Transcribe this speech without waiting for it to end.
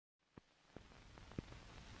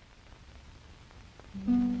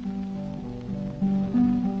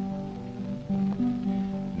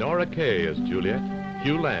Nora Kaye as Juliette,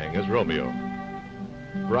 Hugh Laing as Romeo.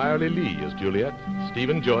 Bryarly as Juliette,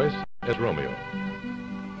 Stephen Joyce as Romeo.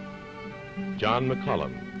 John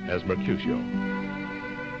McCollum as Mercutio.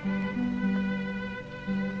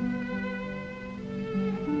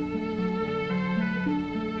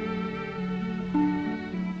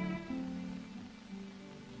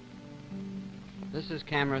 This is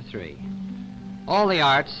camera 3. All the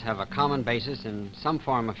arts have a common basis in some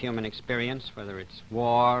form of human experience, whether it's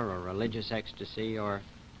war or religious ecstasy or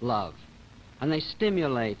love. And they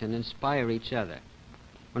stimulate and inspire each other.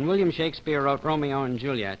 When William Shakespeare wrote Romeo and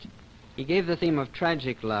Juliet, he gave the theme of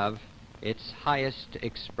tragic love its highest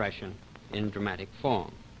expression in dramatic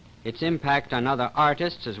form. Its impact on other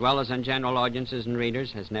artists as well as on general audiences and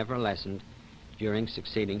readers has never lessened during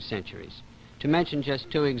succeeding centuries. To mention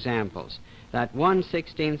just 2 examples, that one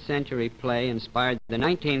 16th century play inspired the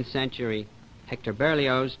 19th century Hector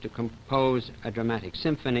Berlioz to compose a dramatic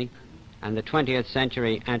symphony, and the 20th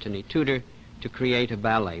century Antony Tudor to create a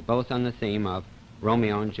ballet, both on the theme of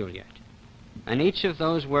Romeo and Juliet. And each of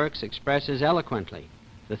those works expresses eloquently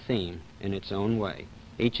the theme in its own way.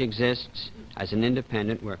 Each exists as an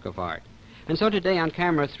independent work of art. And so today on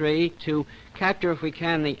camera 3, to capture, if we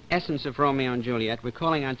can, the essence of Romeo and Juliet, we're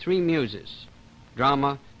calling on 3 muses: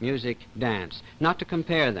 drama, music, dance, not to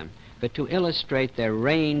compare them, but to illustrate their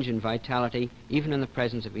range and vitality even in the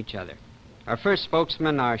presence of each other. Our first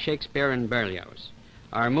spokesmen are Shakespeare and Berlioz.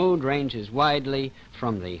 Our mood ranges widely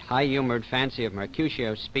from the high-humored fancy of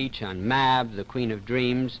Mercutio's speech on Mab, the Queen of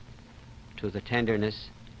Dreams, to the tenderness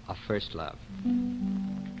of first love.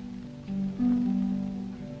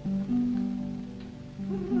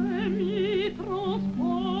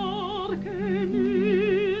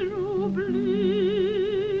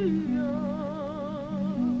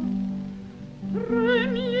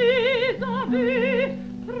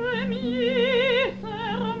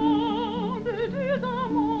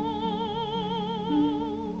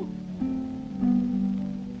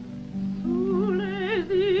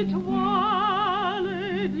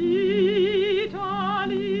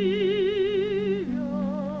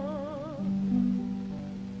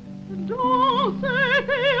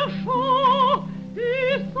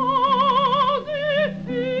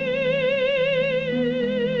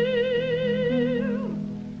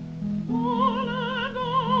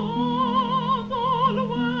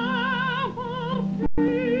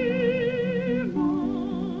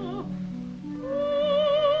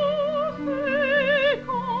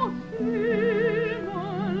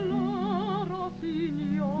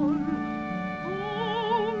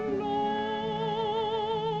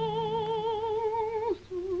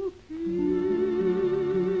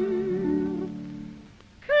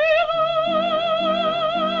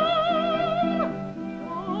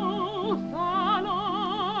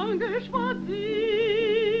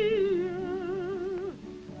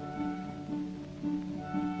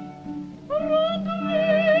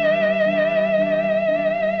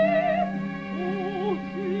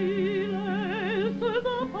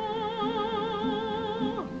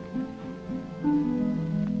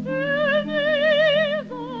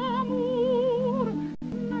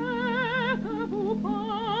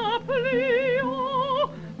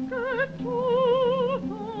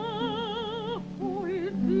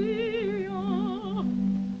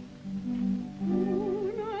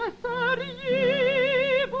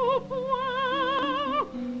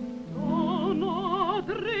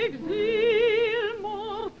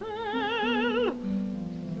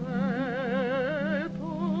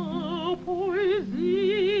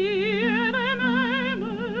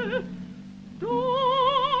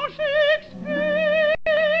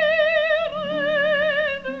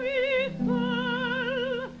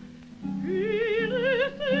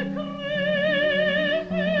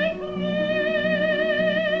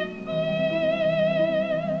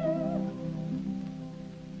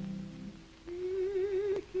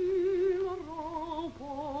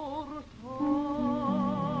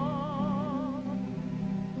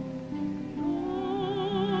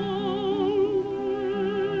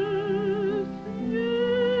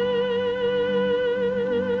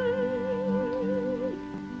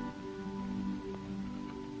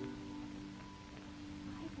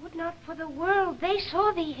 They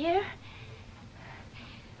saw thee here.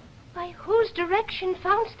 By whose direction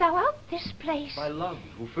foundst thou out this place? By love,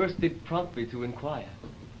 who first did prompt me to inquire.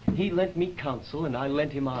 He lent me counsel, and I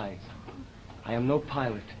lent him eyes. I am no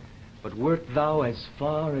pilot, but wert thou as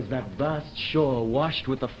far as that vast shore washed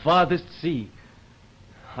with the farthest sea,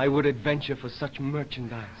 I would adventure for such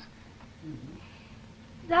merchandise.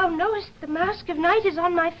 Thou knowest the mask of night is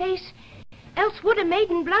on my face, else would a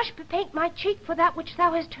maiden blush bepaint my cheek for that which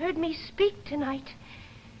thou hast heard me speak tonight.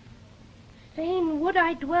 Fain would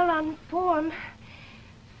I dwell on form,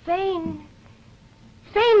 fain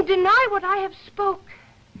deny what I have spoke.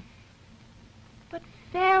 But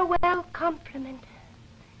farewell compliment.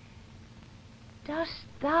 Dost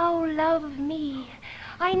thou love me?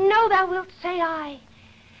 I know thou wilt say aye,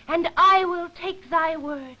 and I will take thy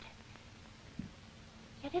word.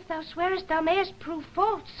 Yet if thou swearest, thou mayest prove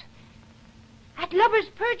false. At lovers'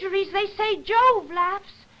 perjuries they say Jove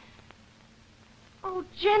laughs. O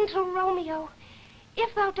gentle Romeo,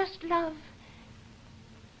 if thou dost love,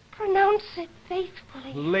 pronounce it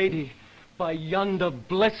faithfully. Lady, by yonder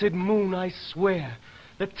blessed moon I swear,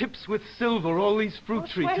 that tips with silver all these fruit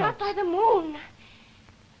tree Swear tops. not by the moon,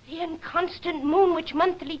 the inconstant moon which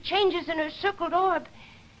monthly changes in her circled orb,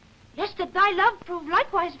 lest that thy love prove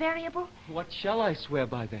likewise variable. What shall I swear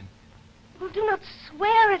by then? Well, do not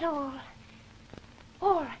swear at all.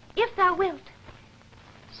 Or, if thou wilt,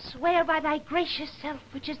 swear by thy gracious self,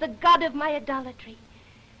 which is the god of my idolatry,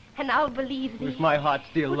 and I'll believe thee. If my heart's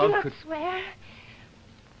dear Well, love do not could... swear.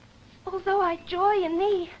 Although I joy in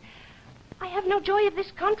thee, I have no joy of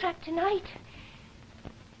this contract tonight.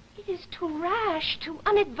 It is too rash, too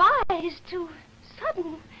unadvised, too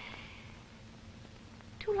sudden.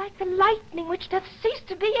 Too like the lightning which doth cease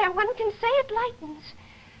to be ere one can say it lightens.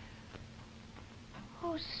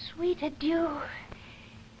 Oh, sweet adieu.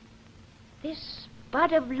 This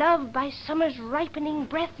bud of love by summer's ripening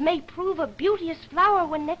breath may prove a beauteous flower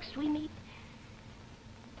when next we meet.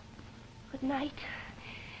 Good night.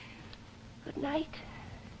 Good night.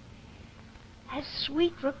 As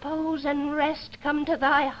sweet repose and rest come to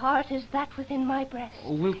thy heart as that within my breast.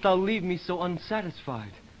 Oh, wilt thou leave me so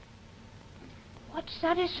unsatisfied? What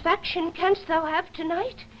satisfaction canst thou have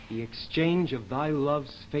tonight? The exchange of thy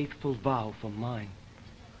love's faithful vow for mine.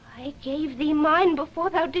 I gave thee mine before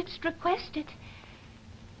thou didst request it.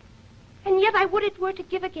 And yet I would it were to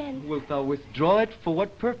give again. Wilt thou withdraw it for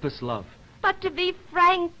what purpose, love? But to be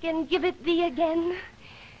frank and give it thee again.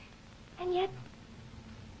 And yet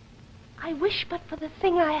I wish but for the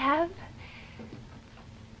thing I have.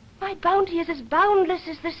 My bounty is as boundless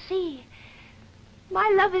as the sea.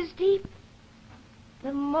 My love is deep.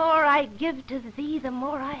 The more I give to thee, the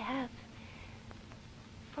more I have.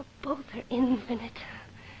 For both are infinite.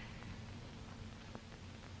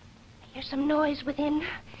 I hear some noise within.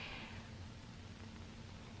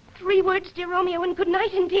 3 words, dear Romeo, and good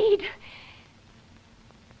night indeed.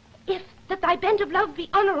 If that thy bent of love be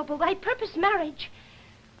honorable, thy purpose marriage,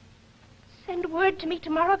 send word to me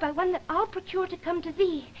tomorrow by one that I'll procure to come to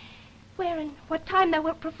thee, where and what time thou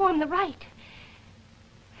wilt perform the rite.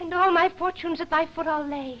 And all my fortunes at thy foot I'll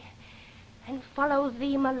lay, and follow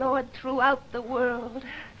thee, my lord, throughout the world.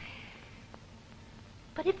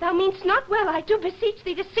 But if thou meanst not well, I do beseech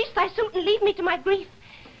thee to cease thy suit and leave me to my grief.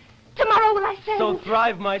 Tomorrow will I send. So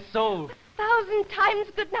thrive my soul. 1,000 times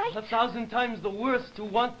good night. 1,000 times the worse to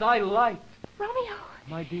want thy light. Romeo.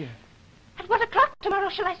 My dear. At what o'clock tomorrow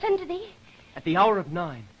shall I send to thee? At the hour of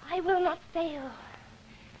 9. I will not fail.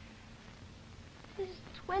 'Tis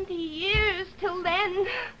 20 years till then.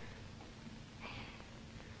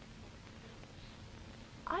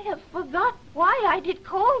 I have forgot why I did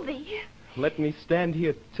call thee. Let me stand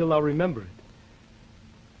here till I remember it.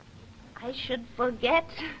 I should forget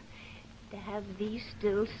to have thee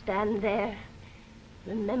still stand there,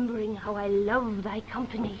 remembering how I love thy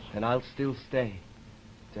company. And I'll still stay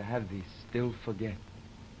to have thee still forget.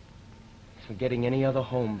 Forgetting any other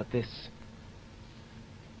home but this.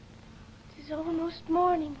 'Tis almost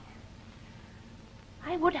morning.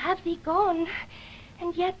 I would have thee gone,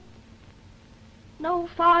 and yet no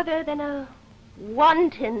farther than a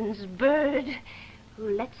wanton's bird who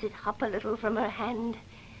lets it hop a little from her hand,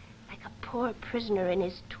 like a poor prisoner in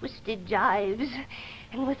his twisted gyves,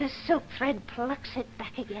 and with a silk thread plucks it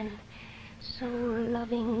back again, so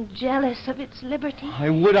loving, jealous of its liberty. I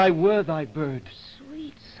would I were thy bird.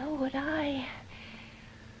 Sweet, so would I.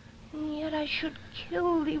 And yet I should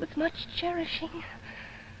kill thee with much cherishing.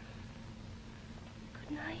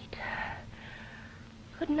 Good night.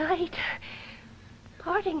 Good night.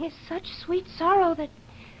 Parting is such sweet sorrow that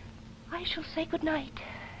I shall say good night.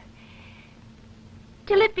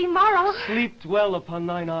 Till it be morrow. Sleep dwell upon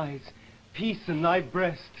thine eyes, peace in thy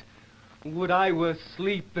breast. Would I were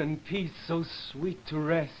sleep and peace so sweet to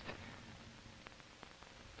rest.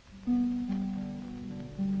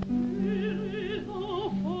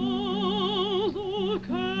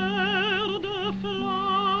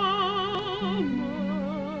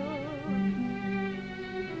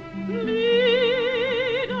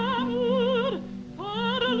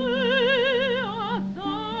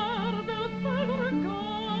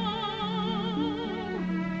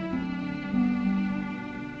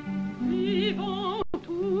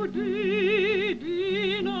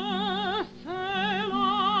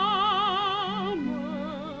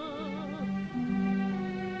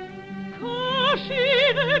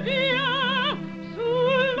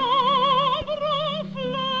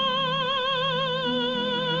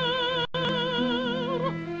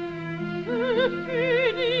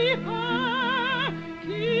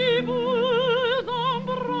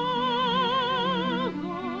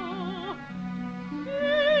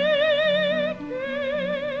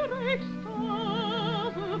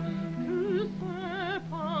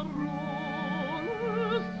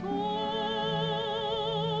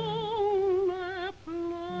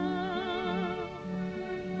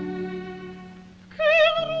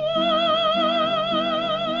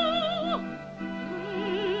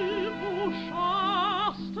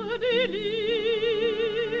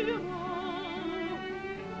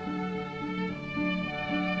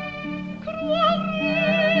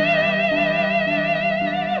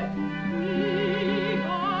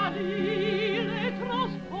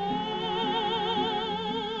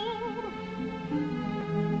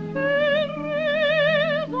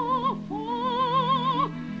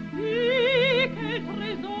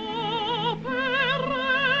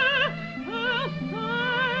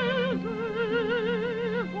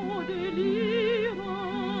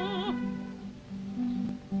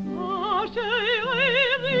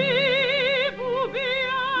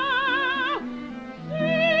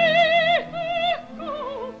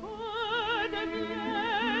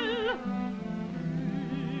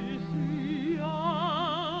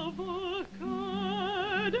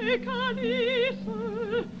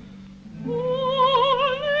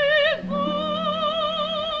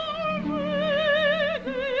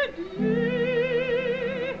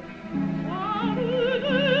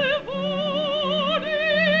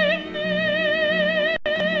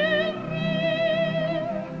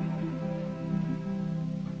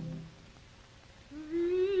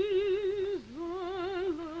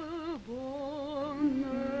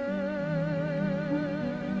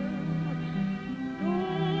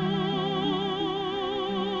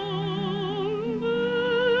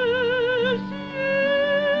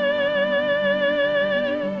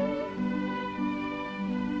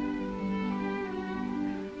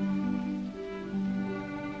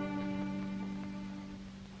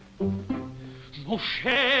 Mon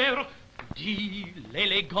cher, dit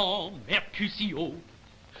l'élégant Mercutio,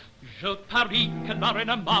 je parie que la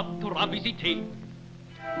reine m'a pourra visiter.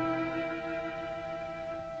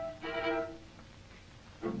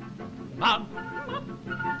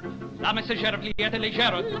 La messagère Juliette est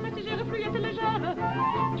légère. La messagère Juliette est légère.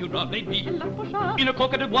 Durant les nuits, Elle approcha une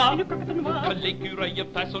coque de bois, une coque de noix. que l'écureuil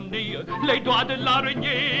façonnait, les doigts de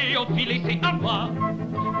l'araignée ont filé ses armoires.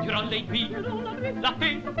 Durant les nuits, Durant la nuit, la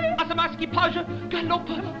fée, à sa masque équipage, galope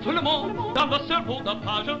tout le monde dans le cerveau d'un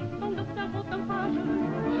page. dans le cerveau d'un page.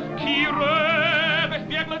 Qui rêve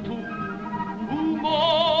espiegle tout, où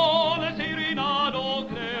mon sérénade au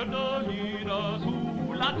clair de lune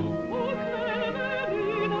sous la tour. Au clair de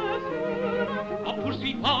lune sur la tour. En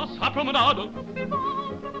poursuivant sa promenade,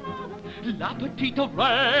 la petite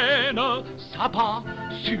reine s'abat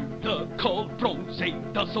sur le col bronzé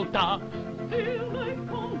d'un soldat. Sur le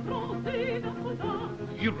col bronzé d'un soldat.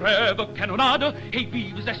 Il rêve canonnade et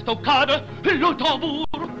vives estocades, le tambour,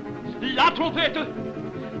 la trompette.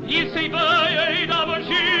 Il s'éveille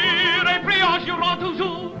d'aventure et prie en jurant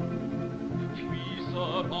toujours. Puis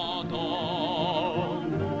se rendant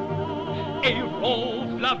et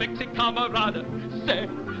ronfle avec ses camarades. C'est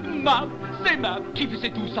Mab qui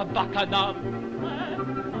faisait tout sa bacchanale.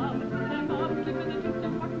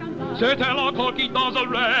 C'est elle encore qui dans un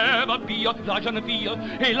rêve habille la jeune fille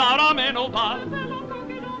et la ramène au bal.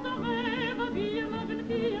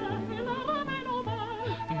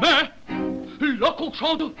 Mais le coq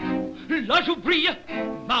chante, la joue brille,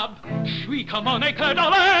 Mab, je suis comme un éclair dans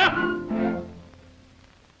l'air.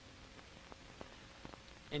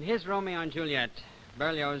 In his Romeo and Juliet,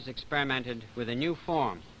 Berlioz experimented with a new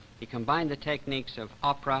form. He combined the techniques of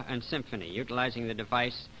opera and symphony, utilizing the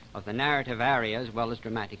device of the narrative aria as well as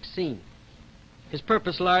dramatic scene. His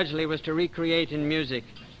purpose largely was to recreate in music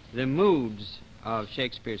the moods of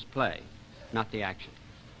Shakespeare's play, not the action.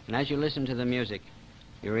 And as you listen to the music,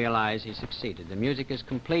 you realize he succeeded. The music is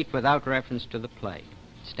complete without reference to the play.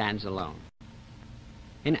 It stands alone.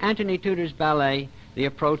 In Antony Tudor's ballet, the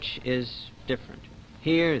approach is different.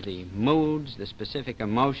 Here, the moods, the specific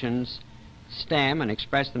emotions, stem and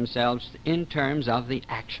express themselves in terms of the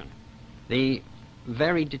action. The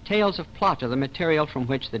very details of plot are the material from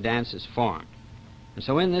which the dance is formed. And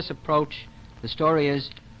so in this approach, the story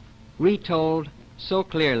is retold so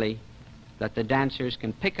clearly that the dancers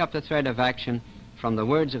can pick up the thread of action from the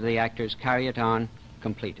words of the actors, carry it on,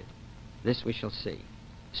 complete it. This we shall see.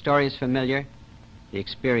 The story is familiar, the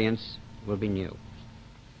experience will be new.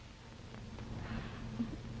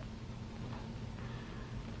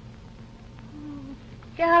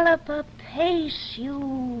 Gallop apace,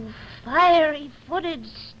 you fiery-footed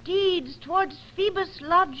steeds, towards Phoebus'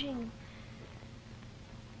 lodging.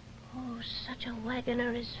 Oh, such a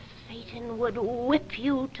wagoner as Phaeton would whip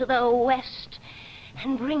you to the west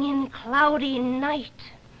and bring in cloudy night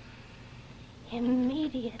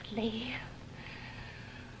immediately.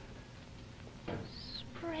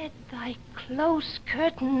 Spread thy close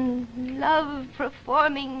curtain,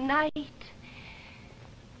 love-performing night,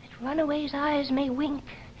 that runaways' eyes may wink,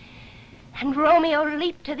 and Romeo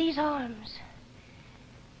leap to these arms,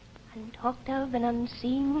 untalked of and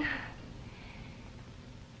unseen.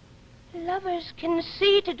 Lovers can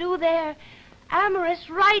see to do their amorous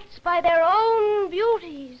rites by their own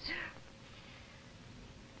beauties.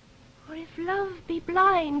 For if love be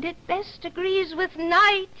blind, it best agrees with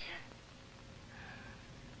night.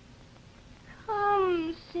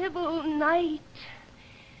 Come, Sibyl Night,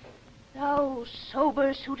 thou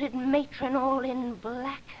sober-suited matron all in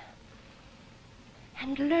black,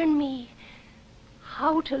 and learn me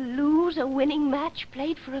how to lose a winning match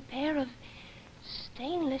played for a pair of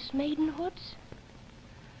stainless maidenhoods.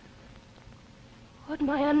 Would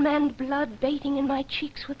my unmanned blood bating in my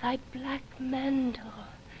cheeks with thy black mantle,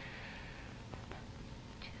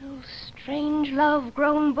 till strange love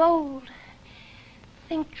grown bold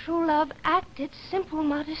think true love act its simple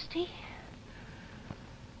modesty.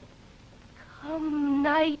 Come,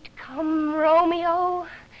 night, come, Romeo,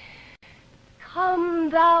 come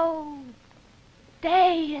thou,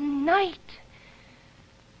 day and night,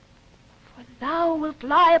 for thou wilt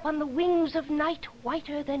lie upon the wings of night,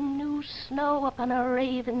 whiter than new snow upon a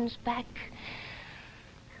raven's back.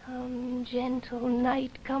 Come, gentle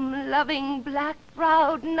night, come, loving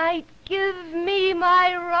black-browed night, give me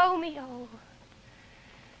my Romeo.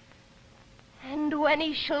 And when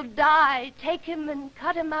he shall die, take him and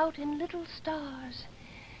cut him out in little stars,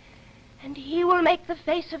 and he will make the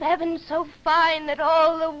face of heaven so fine that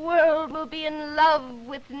all the world will be in love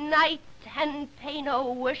with night and pay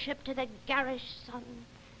no worship to the garish sun.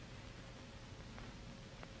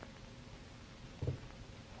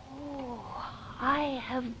 Oh, I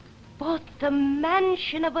have bought the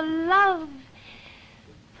mansion of a love,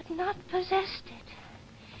 but not possessed it.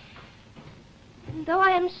 And though I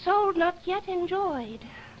am sold, not yet enjoyed.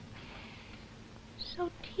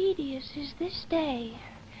 So tedious is this day,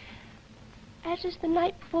 as is the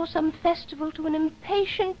night before some festival to an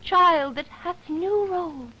impatient child that hath new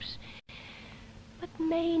robes, but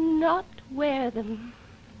may not wear them.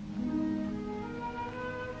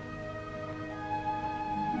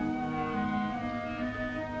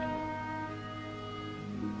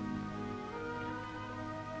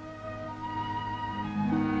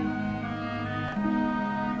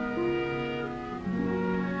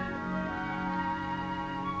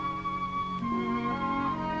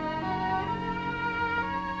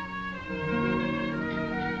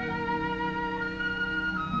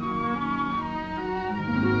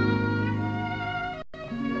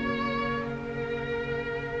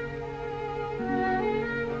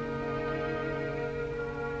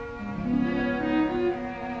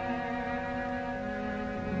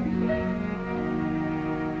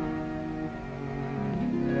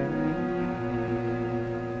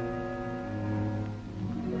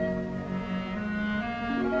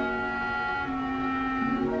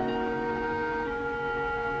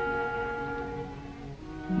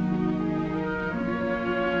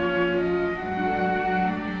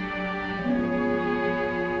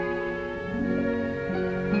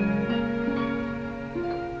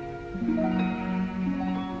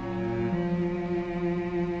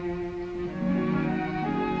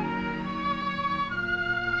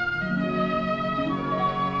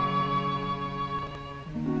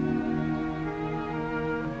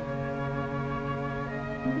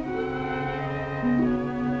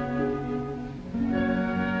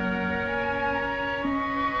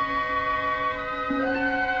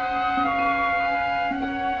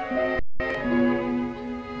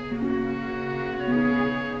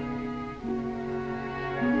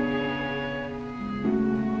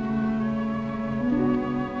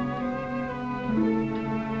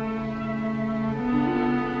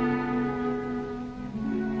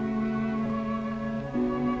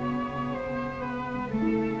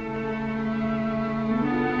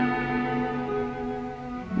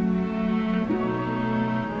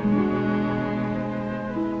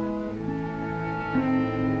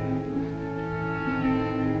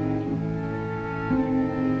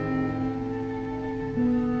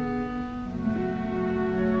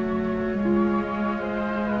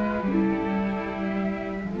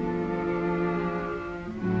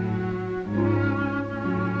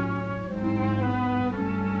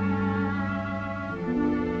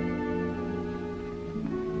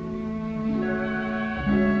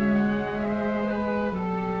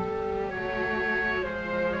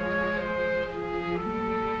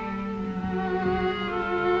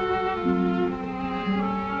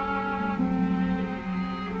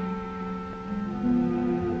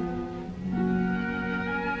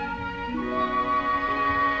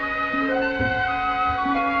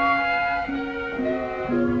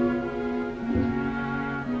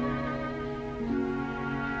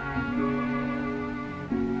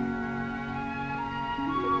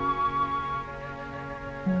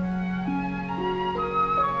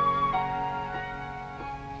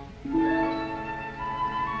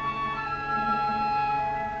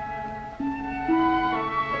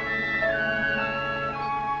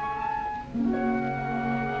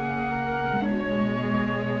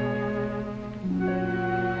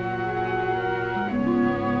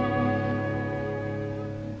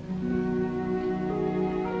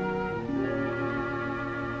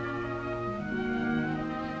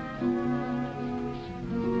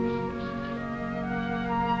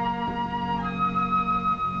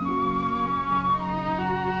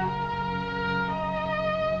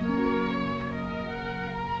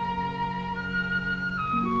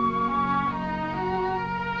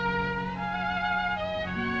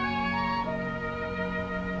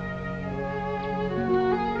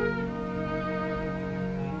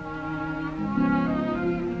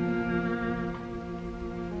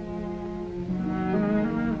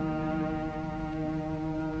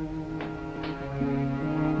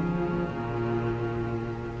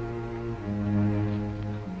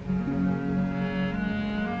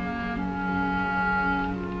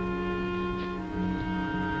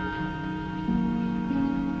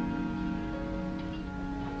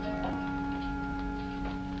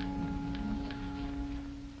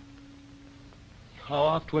 How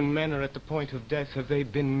oft when men are at the point of death have they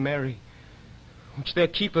been merry, which their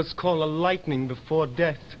keepers call a lightning before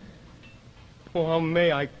death. Oh, how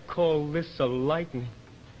may I call this a lightning?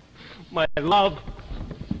 My love,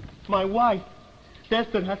 my wife, death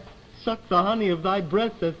that hath sucked the honey of thy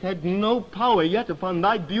breath, hath had no power yet upon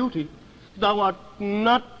thy beauty. Thou art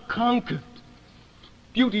not conquered.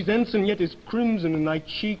 Beauty's ensign yet is crimson in thy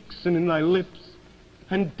cheeks and in thy lips,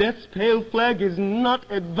 and death's pale flag is not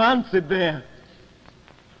advanced there.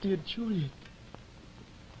 Dear Juliet,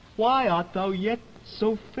 why art thou yet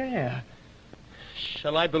so fair?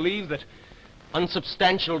 Shall I believe that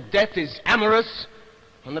unsubstantial death is amorous,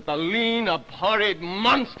 and that the lean, abhorred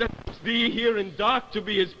monster puts thee here in dark to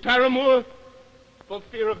be his paramour? For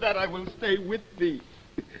fear of that I will stay with thee,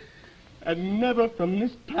 and never from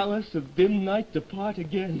this palace of dim night depart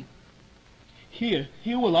again. Here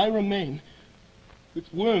will I remain,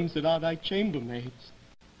 with worms that are thy chambermaids.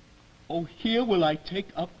 Oh, here will I take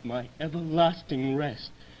up my everlasting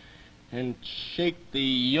rest, and shake the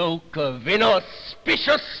yoke of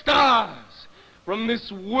inauspicious stars from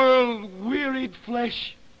this world-wearied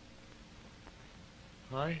flesh.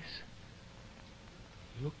 Eyes,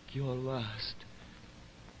 look your last.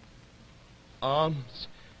 Arms,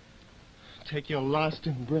 take your last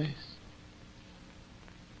embrace.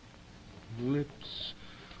 Lips,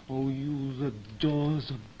 oh, you the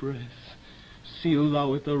doors of breath, seal thou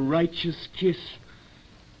with a righteous kiss.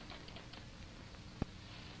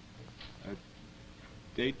 A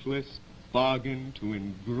dateless bargain to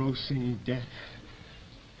engrossing death.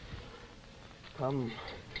 Come,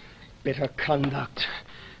 bitter conduct.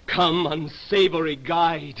 Come, unsavory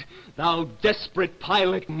guide. Thou desperate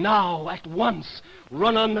pilot, now, at once,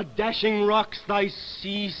 run on the dashing rocks thy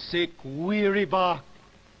seasick, weary bark.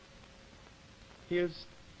 Here's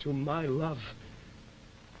to my love.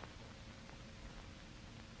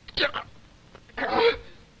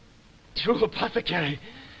 True apothecary,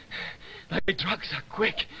 thy drugs are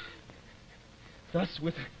quick. Thus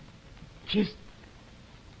with a kiss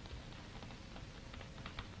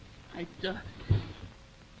I die.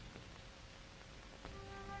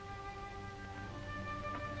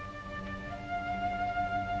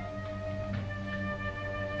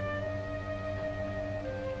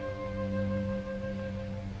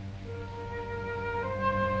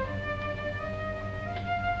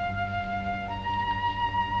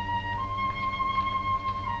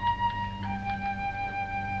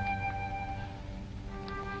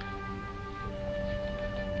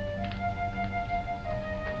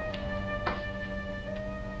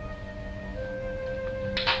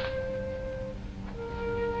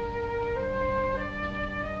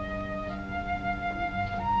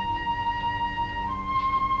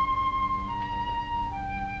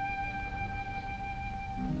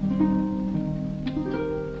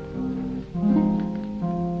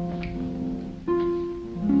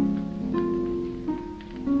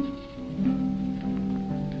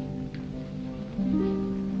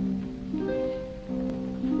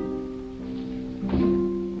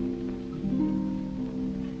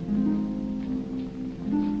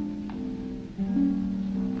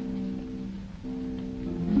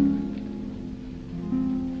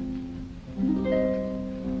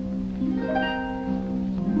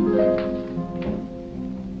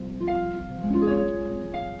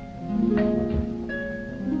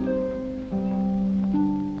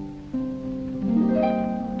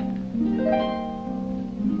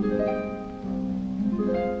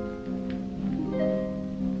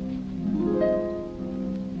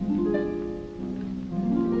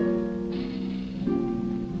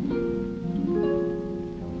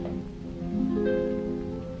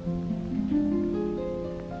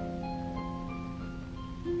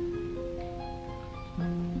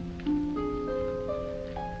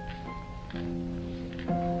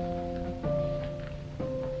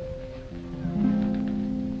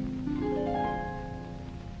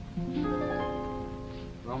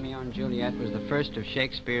 Romeo and Juliet was the first of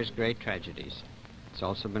Shakespeare's great tragedies. It's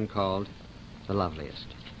also been called the loveliest.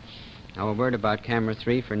 Now, a word about Camera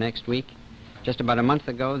 3 for next week. Just about a month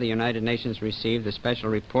ago, the United Nations received the special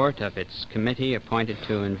report of its committee appointed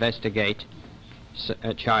to investigate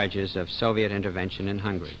charges of Soviet intervention in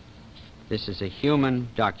Hungary. This is a human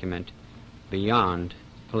document beyond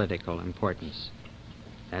political importance.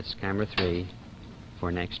 That's Camera 3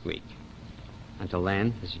 for next week. Until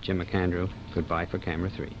then, this is Jim Macandrew. Goodbye for Camera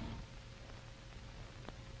 3.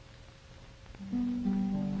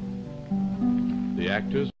 The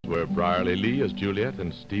actors were Bryarly as Juliet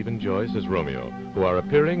and Stephen Joyce as Romeo, who are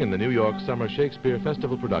appearing in the New York Summer Shakespeare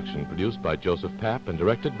Festival production produced by Joseph Papp and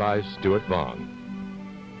directed by Stuart Vaughan.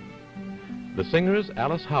 The singers,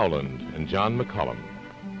 Alice Howland and John McCollum.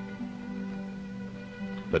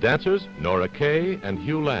 The dancers, Nora, Kaye and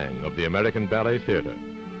Hugh Laing of the American Ballet Theatre.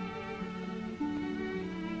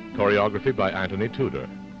 Choreography by Antony Tudor.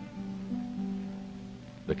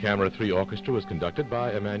 The Camera 3 Orchestra was conducted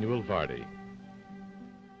by Emmanuel Vardy.